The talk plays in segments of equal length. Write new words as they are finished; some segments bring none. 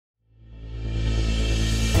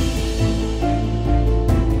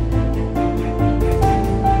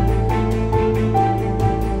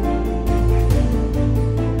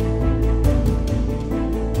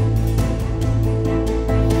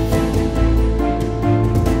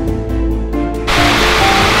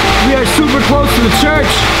close to the church.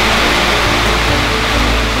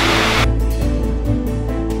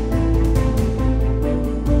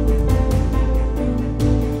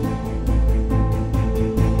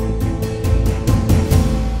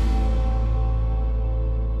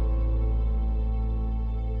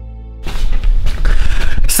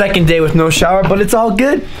 Second day with no shower, but it's all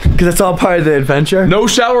good because it's all part of the adventure. No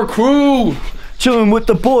shower crew. Chilling with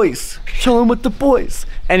the boys. Chilling with the boys.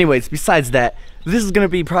 Anyways, besides that, this is gonna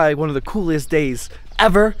be probably one of the coolest days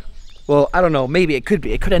ever. Well, I don't know, maybe it could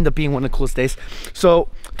be. It could end up being one of the coolest days. So,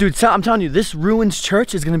 dude, I'm telling you, this ruins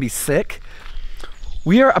church is gonna be sick.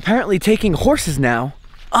 We are apparently taking horses now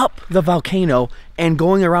up the volcano and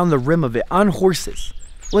going around the rim of it on horses.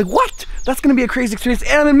 Like, what? That's gonna be a crazy experience,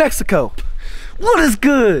 and I'm in Mexico. What is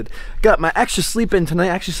good? Got my extra sleep in tonight.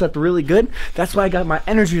 I actually slept really good. That's why I got my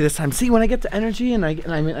energy this time. See, when I get the energy when I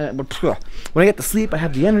get to sleep, I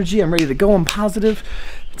have the energy. I'm ready to go. I'm positive.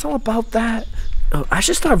 It's all about that. Oh, I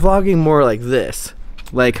should start vlogging more like this,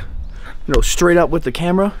 like, you know, straight up with the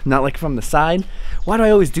camera, not like from the side. Why do I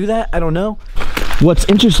always do that? I don't know. What's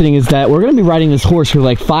interesting is that we're gonna be riding this horse for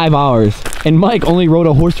like 5 hours, and Mike only rode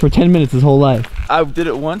a horse for 10 minutes his whole life. I did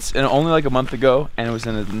it once, and only like a month ago, and it was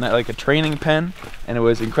in like a training pen, and it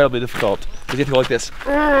was incredibly difficult because you have to go like this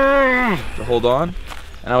to hold on,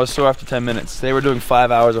 and I was sore after 10 minutes. They were doing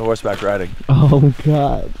 5 hours of horseback riding. Oh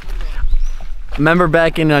God. Remember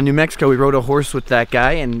back in New Mexico, we rode a horse with that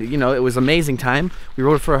guy, and you know, it was an amazing time. We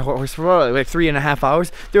rode for a horse for like 3.5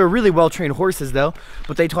 hours. They were really well-trained horses though,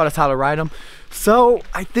 but they taught us how to ride them. So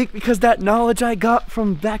I think because that knowledge I got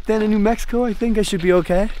from back then in New Mexico, I think I should be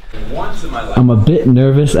okay. Once in my life. I'm a bit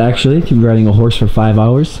nervous actually to be riding a horse for 5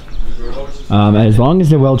 hours. As long as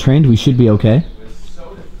they're well-trained, we should be okay.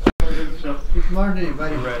 Good morning,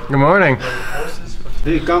 buddy. Good morning.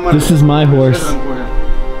 This is my horse.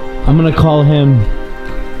 I'm gonna call him,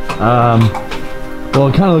 well,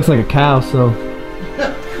 it kind of looks like a cow, so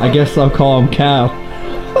I guess I'll call him Cow.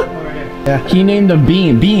 Yeah. He named him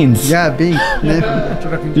Beans. Yeah, Beans.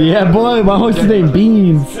 Yeah, boy, my horse is named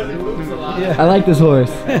Beans. Yeah. I like this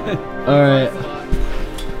horse. All right.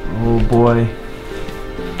 Oh boy.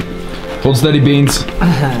 Hold steady, Beans.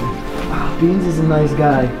 Beans is a nice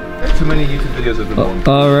guy. Too many YouTube videos of them.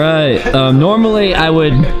 All right. Normally I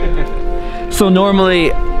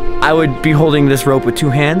would be holding this rope with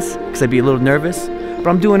 2 hands because I'd be a little nervous, but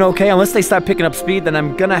I'm doing okay. Unless they start picking up speed, then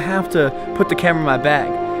I'm gonna have to put the camera in my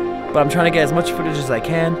bag. But I'm trying to get as much footage as I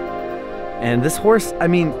can. And this horse, I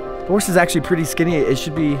mean, the horse is actually pretty skinny. It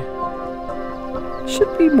should be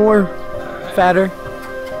more fatter.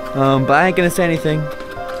 But I ain't gonna say anything.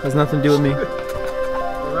 It has nothing to do with me. We're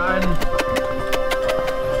riding.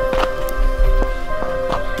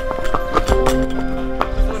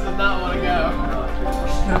 This one does not want to go.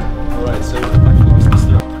 Alright, so my horse is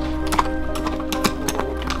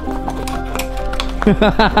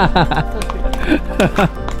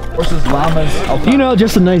horses, llamas. You know,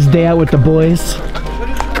 just a nice day out with the boys.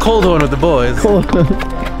 Cold one with the boys. Cool.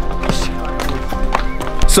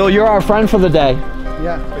 So you're our friend for the day.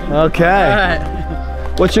 Yeah. Okay.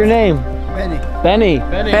 Alright. What's your name? Benny. Benny.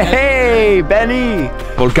 Benny. Hey, Benny.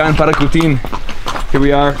 Volcán Paracutin. Here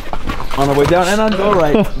we are on our way down and on the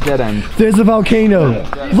right dead end. There's a volcano.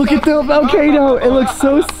 Look at the volcano. It looks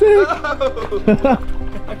so sick.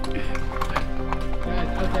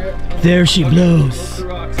 There she blows.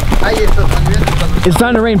 It's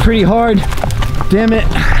starting to rain pretty hard. Damn it.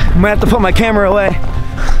 I'm gonna have to put my camera away.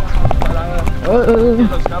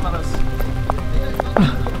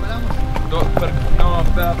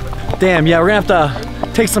 Damn, yeah, we're gonna have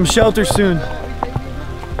to take some shelter soon.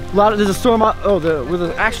 There's a storm out,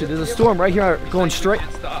 actually there's a storm right here going straight.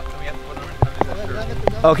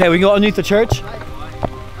 Okay, we can go underneath the church.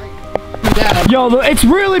 Yo, it's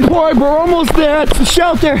really pouring, but we're almost there. It's the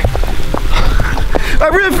shelter. I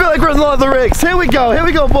really feel like we're in Lord of the Rings. Here we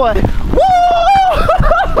go, boy. Woo!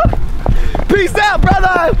 Peace out,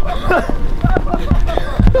 brother.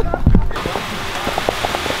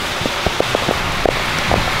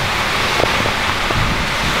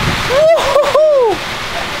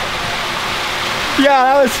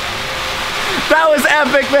 Yeah, that was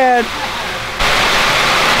epic, man.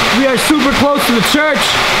 We are super close to the church.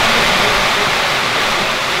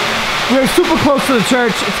 We're super close to the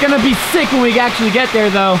church. It's gonna be sick when we actually get there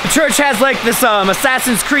though. The church has like this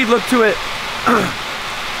Assassin's Creed look to it.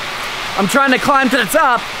 I'm trying to climb to the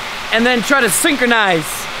top and then try to synchronize,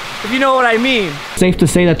 if you know what I mean. Safe to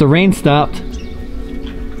say that the rain stopped.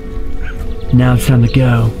 Now it's time to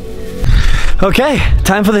go. Okay,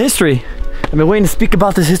 time for the history. I've been waiting to speak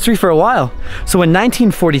about this history for a while. So in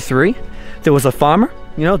 1943, there was a farmer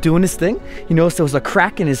you know, doing his thing. He noticed there was a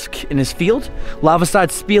crack in his field. Lava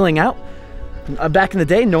started spewing out. Back in the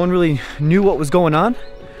day, no one really knew what was going on.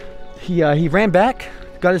 He ran back,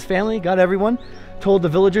 got his family, got everyone, told the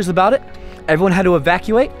villagers about it. Everyone had to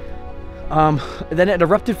evacuate. Then it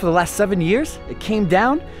erupted for the last 7 years. It came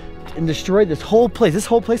down and destroyed this whole place. This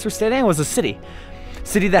whole place we're standing in was a city.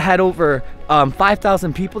 City that had over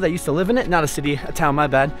 5,000 people that used to live in it. Not a city, a town, my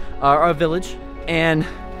bad, or a village. And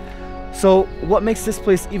so what makes this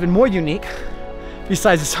place even more unique,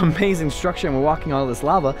 besides this amazing structure and we're walking on all this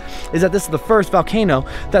lava, is that this is the first volcano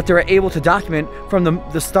that they were able to document from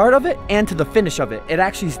the start of it and to the finish of it. It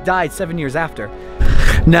actually died 7 years after.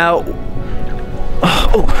 Now,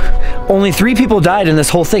 only 3 people died in this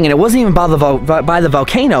whole thing, and it wasn't even by the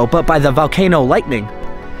volcano, but by the volcano lightning.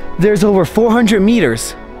 There's over 400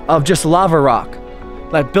 meters of just lava rock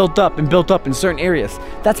that built up in certain areas.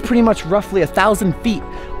 That's pretty much roughly 1,000 feet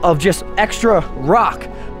of just extra rock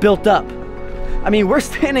built up. I mean, we're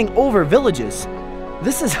standing over villages.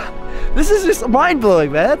 This is just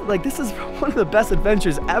mind-blowing, man. Like, this is one of the best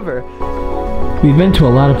adventures ever. We've been to a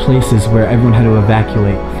lot of places where everyone had to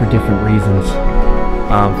evacuate for different reasons.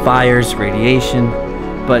 Fires, radiation,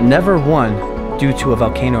 but never one due to a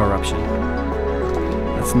volcano eruption.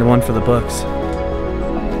 That's the one for the books.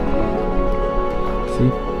 See?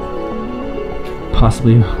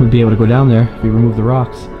 Possibly would be able to go down there if we remove the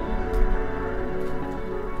rocks.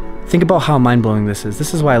 Think about how mind-blowing this is.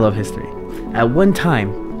 This is why I love history. At one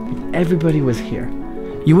time, everybody was here.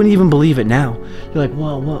 You wouldn't even believe it now. You're like,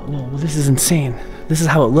 whoa, this is insane. This is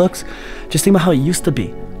how it looks. Just think about how it used to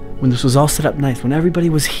be when this was all set up nice, when everybody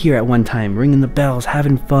was here at one time, ringing the bells,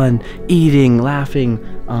 having fun, eating, laughing,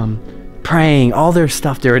 praying, all their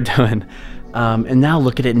stuff they were doing. And now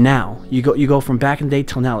look at it now. You go from back in the day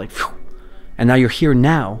till now, like, phew, and now you're here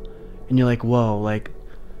now, and you're like, whoa, like,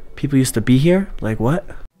 people used to be here? Like, what?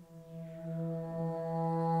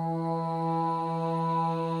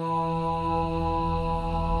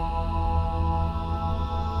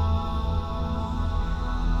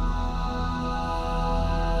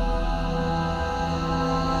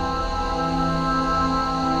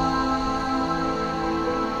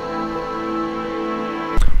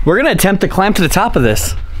 We're gonna attempt to climb to the top of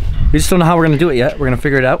this. We just don't know how we're gonna do it yet. We're gonna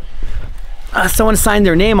figure it out. Someone signed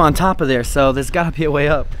their name on top of there, so there's gotta be a way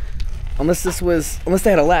up. Unless they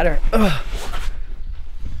had a ladder. Ugh.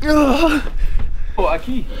 Ugh. Oh, a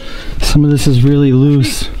key. Some of this is really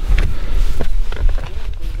loose.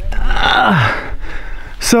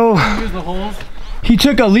 So he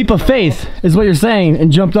took a leap of faith, is what you're saying,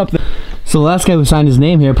 and jumped up. So the last guy who signed his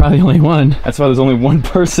name here, probably only one. That's why there's only one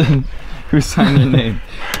person who signed their name.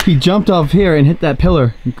 He jumped off here and hit that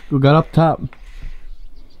pillar. We got up top.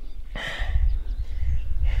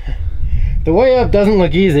 The way up doesn't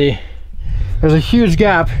look easy. There's a huge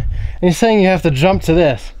gap, and he's saying you have to jump to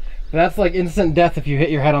this. But that's like instant death if you hit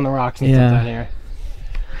your head on the rocks and stuff down here.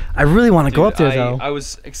 I really want to go up there though. I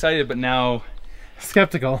was excited, but now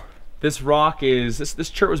skeptical. This rock is this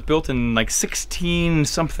church was built in like 16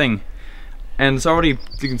 something. And it's already,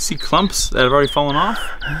 you can see clumps that have already fallen off.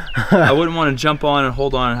 I wouldn't want to jump on and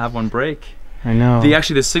hold on and have one break. I know.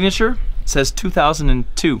 The signature says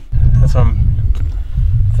 2002. That's what I'm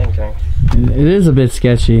thinking. It is a bit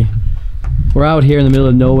sketchy. We're out here in the middle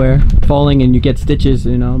of nowhere, falling, and you get stitches.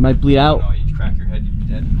 You know, it might bleed out. No, you crack your head, you'd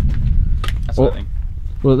be dead. That's what I think.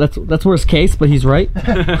 Well, that's worst case, but he's right.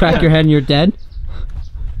 Crack your head and you're dead.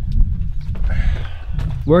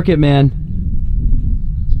 Work it, man.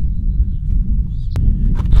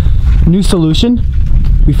 New solution?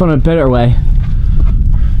 We found a better way.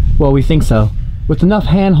 Well, we think so. With enough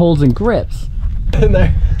handholds and grips. In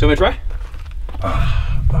there. Do you want me to try?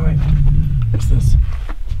 Oh, wait. What's this?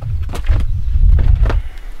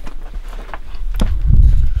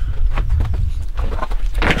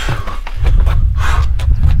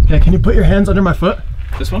 Okay, can you put your hands under my foot?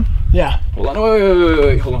 This one? Yeah. Hold on.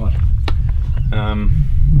 Wait. Hold on.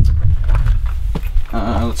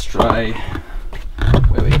 Let's try.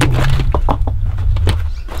 Wait.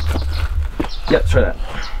 Yeah, let's try that.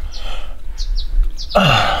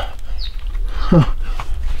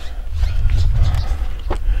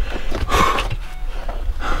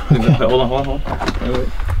 Okay. Hold on. Wait.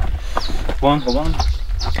 Hold on.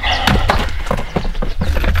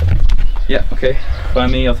 Yeah, okay.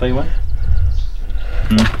 Find me, I'll tell you when.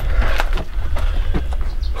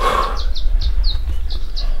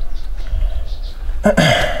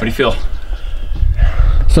 What do you feel?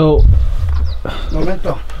 So,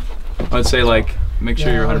 Momento. I'd say like, make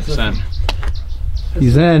sure you're 100%.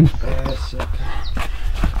 he's in. Yes, okay.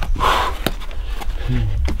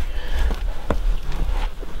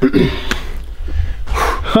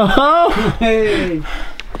 Hey.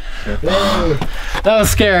 That was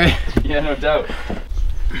scary. Yeah, no doubt.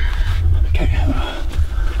 Okay.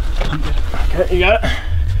 Okay, you got it.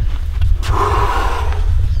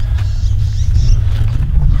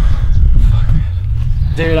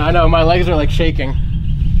 Dude, I know my legs are like shaking.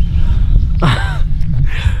 I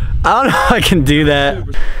don't know if I can do that.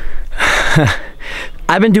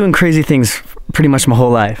 I've been doing crazy things pretty much my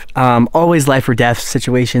whole life. Always life or death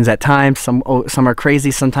situations at times. Some are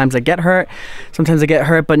crazy. Sometimes I get hurt. Sometimes I get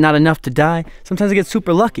hurt, but not enough to die. Sometimes I get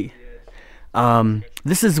super lucky.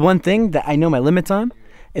 This is one thing that I know my limits on.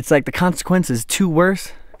 It's like the consequence is too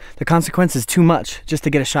worse. The consequence is too much just to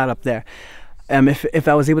get a shot up there. If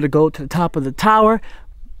I was able to go to the top of the tower,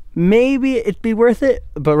 maybe it'd be worth it.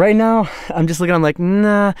 But right now, I'm just looking. I'm like,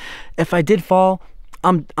 nah. If I did fall,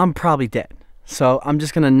 I'm probably dead. So I'm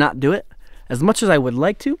just gonna not do it. As much as I would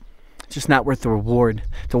like to, it's just not worth the reward.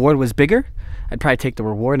 If the reward was bigger, I'd probably take the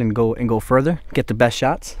reward and go further, get the best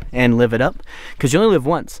shots, and live it up. Because you only live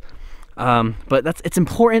once. But it's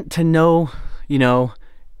important to know, you know,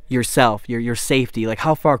 yourself, your safety. Like,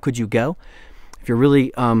 how far could you go? If you're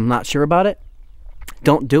really not sure about it,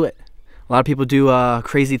 don't do it. A lot of people do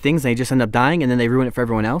crazy things and they just end up dying, and then they ruin it for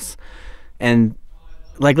everyone else. And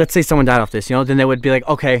like, let's say someone died off this, you know, then they would be like,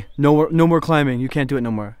 okay, no more climbing, you can't do it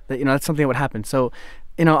no more. You know, that's something that would happen. So,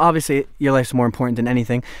 you know, obviously your life's more important than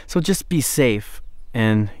anything. So just be safe.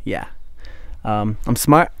 And yeah, I'm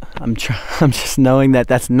smart. I'm just knowing that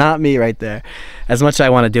that's not me right there. As much as I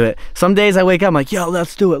want to do it. Some days I wake up, I'm like, yo,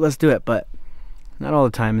 let's do it. But not all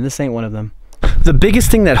the time, and this ain't one of them. The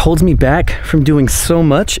biggest thing that holds me back from doing so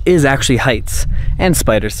much is actually heights and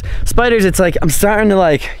spiders. Spiders, it's like I'm starting to,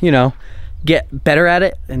 like, you know, get better at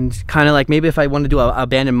it, and kind of like maybe if I want to do an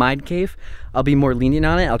abandoned mine cave, I'll be more lenient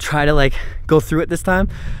on it. I'll try to like go through it this time.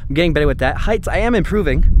 I'm getting better with that. Heights, I am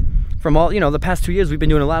improving. From all, you know, the past 2 years, we've been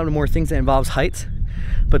doing a lot more things that involves heights,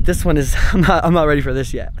 but this one is, I'm not ready for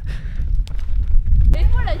this yet.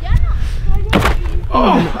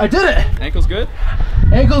 Oh, I did it! Ankles good?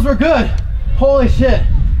 Ankles were good. Holy shit.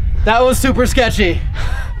 That was super sketchy.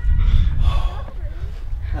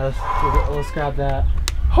 Let's grab that.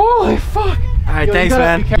 Holy fuck. All right, Yo, thanks,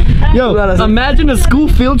 man. Yo, Imagine a school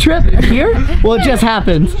field trip here. Well, it just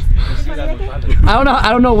happened. I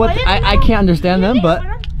don't know what, I can't understand them, but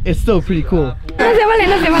it's still pretty cool.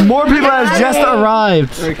 More people have just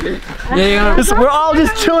arrived. We're all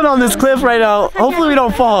just chilling on this cliff right now. Hopefully we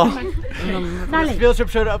don't fall. this field trip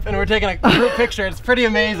showed up and we're taking a group picture. It's pretty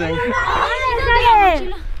amazing.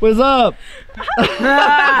 What's up?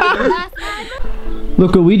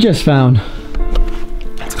 Look what we just found.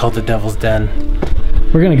 It's called the Devil's Den.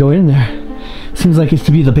 We're gonna go in there. Seems like it's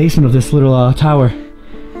to be the basement of this little tower.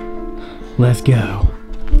 Let's go.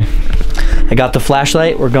 I got the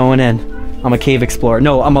flashlight, we're going in. I'm a cave explorer.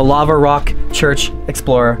 No, I'm a lava rock church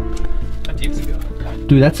explorer. How deep does it go?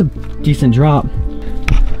 Dude, that's a decent drop.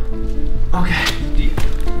 Okay. Deep.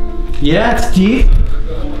 Yeah, it's deep.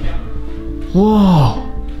 Whoa.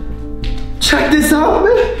 Check this out,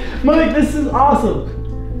 man. Mike, this is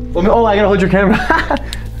awesome. Let me, oh, I gotta hold your camera.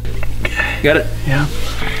 You got it? Yeah.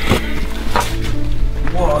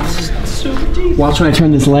 Whoa, this is super deep. Watch when I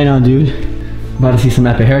turn this light on, dude. I'm about to see some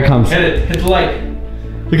epic. Here it comes. Hit it. Hit the light.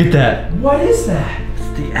 Look at that. What is that? It's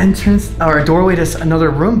the entrance or a doorway to another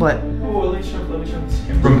room, but Whoa, let me show this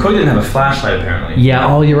camera. Room Cody didn't have a flashlight apparently. yeah,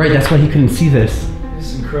 oh, you're right. That's why he couldn't see this.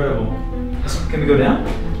 This is incredible. Can we go down?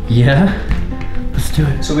 Yeah. Let's do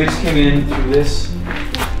it. So we just came in through this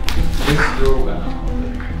doorway.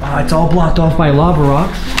 It's all blocked off by lava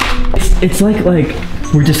rocks. It's like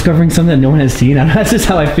we're discovering something that no one has seen. That's just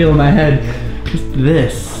how I feel in my head. Just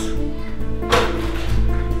this.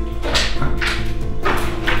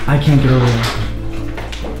 I can't get over there.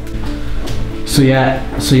 So yeah,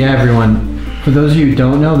 everyone. For those of you who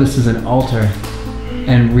don't know, this is an altar,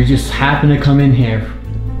 and we just happen to come in here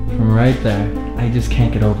from right there. I just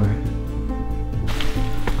can't get over it.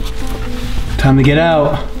 Time to get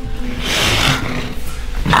out.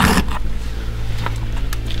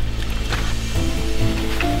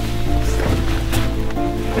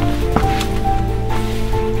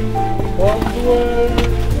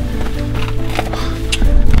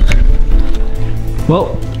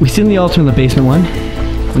 Well, we seen the altar in the basement one,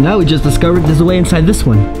 and now we just discovered there's a way inside this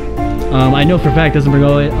one. I know for a fact it doesn't bring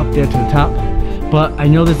all the way up there to the top, but I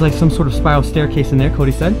know there's like some sort of spiral staircase in there,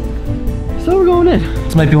 Cody said. So we're going in.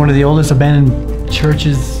 This might be one of the oldest abandoned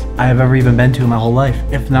churches I have ever even been to in my whole life,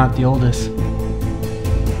 if not the oldest.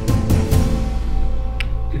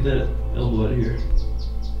 Get that elbow out of here.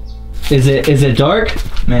 Is it dark?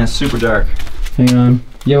 Man, it's super dark. Hang on.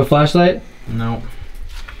 You have a flashlight? No.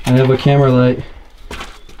 I have a camera light.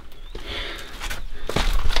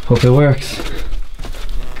 Hope it works.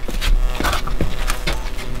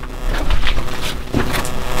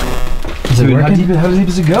 Dude, how deep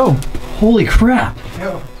does it go? Holy crap!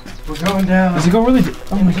 Yo, we're going down. Does it go really deep?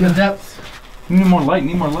 Oh my god. Depths. Need more light,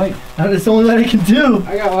 need more light. That's the only light I can do.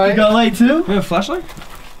 I got light. You got light too? We have a flashlight?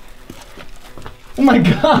 Oh my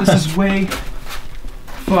god! This is way...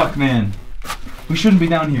 Fuck, man. We shouldn't be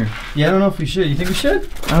down here. Yeah, I don't know if we should. You think we should?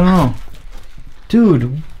 I don't know.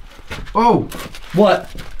 Dude. Oh! What?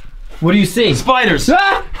 What do you see? Spiders! don't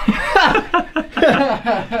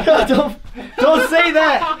say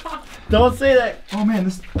that! Don't say that! Oh man,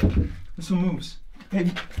 this one moves.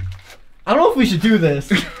 Hey. I don't know if we should do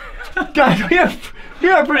this. Guys, we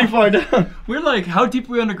are pretty far down. We're like, how deep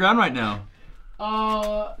are we underground right now?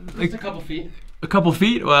 Just a couple feet. A couple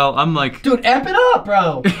feet? Well, I'm like... Dude, amp it up,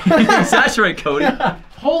 bro! Saturate, Cody.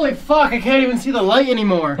 Holy fuck, I can't even see the light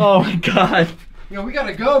anymore. Oh my god. Yo, we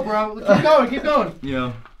gotta go, bro. Keep going, keep going.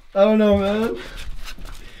 Yeah. I don't know, man.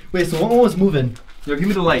 Wait, so what one was moving? Yo, give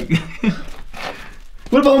me the light.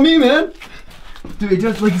 What about me, man? Dude, it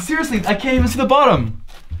just, like, seriously, I can't even see the bottom.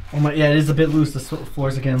 Oh my, yeah, it is a bit loose. The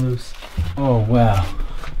floor's again loose. Oh, wow.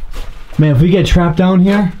 Man, if we get trapped down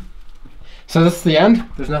here... So this is the end?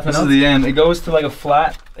 There's nothing This else? is the end. It goes to like a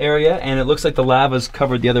flat area, and it looks like the lava's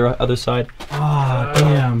covered the other side. Oh,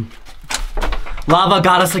 damn. Lava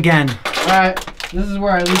got us again. Alright, this is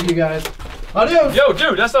where I leave you guys. Adios! Yo,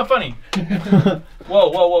 dude, that's not funny.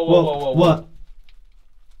 Whoa. What?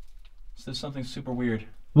 There's something super weird.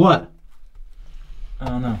 What? I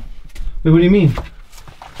don't know. Wait, what do you mean?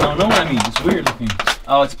 I don't know what I mean. It's weird looking.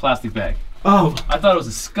 Oh, it's a plastic bag. Oh. I thought it was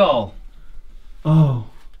a skull. Oh.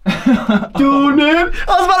 Dude, man,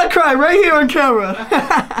 I was about to cry right here on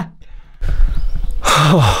camera.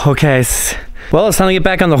 Okay, well, it's time to get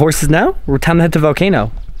back on the horses now. We're time to head to Volcano.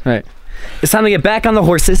 All right, it's time to get back on the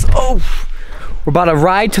horses. Oh, we're about to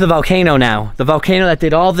ride to the volcano now. The volcano that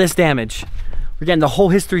did all this damage. We're getting the whole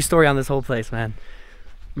history story on this whole place, man.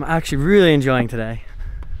 I'm actually really enjoying today.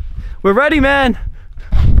 We're ready, man.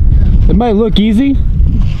 It might look easy,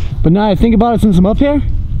 but now I think about it since I'm up here.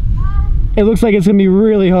 It looks like it's gonna be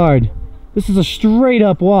really hard. This is a straight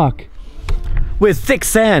up walk with thick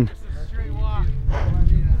sand. Straight walk.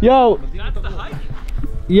 Yo. That's the hike?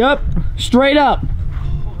 Yep, straight up.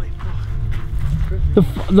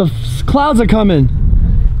 The clouds are coming.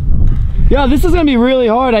 Yeah, this is gonna be really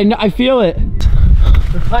hard. I feel it.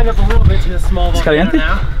 We climbed up a little bit to this small volcano caliente?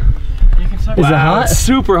 now. You can start Is it hot? It's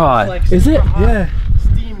super hot. Like Is super it? hot Yeah.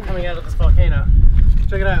 steam coming out of this volcano.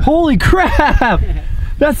 Check it out. Holy crap!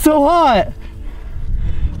 That's so hot!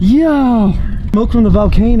 Yo! Smoke from the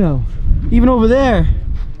volcano. Even over there.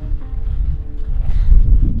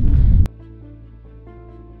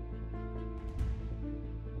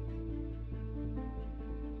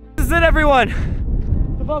 This is it, everyone!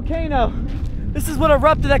 The volcano. This is what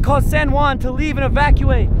erupted that caused San Juan to leave and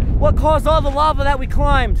evacuate. What caused all the lava that we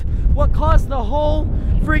climbed. What caused the whole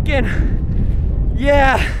freaking...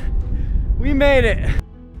 Yeah! We made it.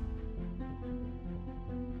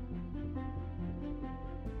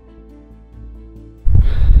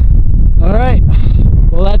 All right,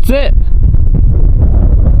 well, that's it.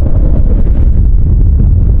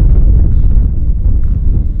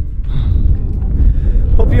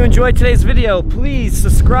 Hope you enjoyed today's video. Please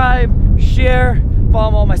subscribe, share,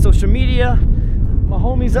 follow all my social media. My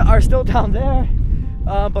homies are still down there,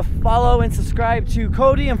 but follow and subscribe to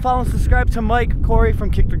Cody and follow and subscribe to Mike, Corey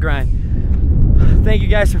from Kick the Grind. Thank you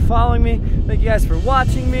guys for following me. Thank you guys for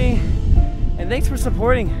watching me, and thanks for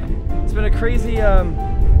supporting. It's been a crazy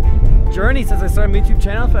journey since I started my YouTube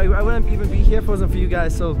channel. I wouldn't even be here if it wasn't for you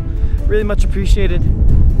guys, so really much appreciated.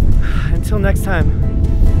 Until next time,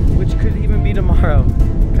 which could even be tomorrow,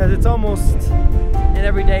 because it's almost an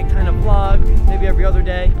everyday kind of vlog, maybe every other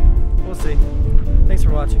day. We'll see. Thanks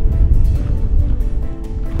for watching.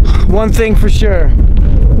 One thing for sure,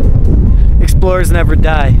 explorers never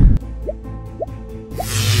die.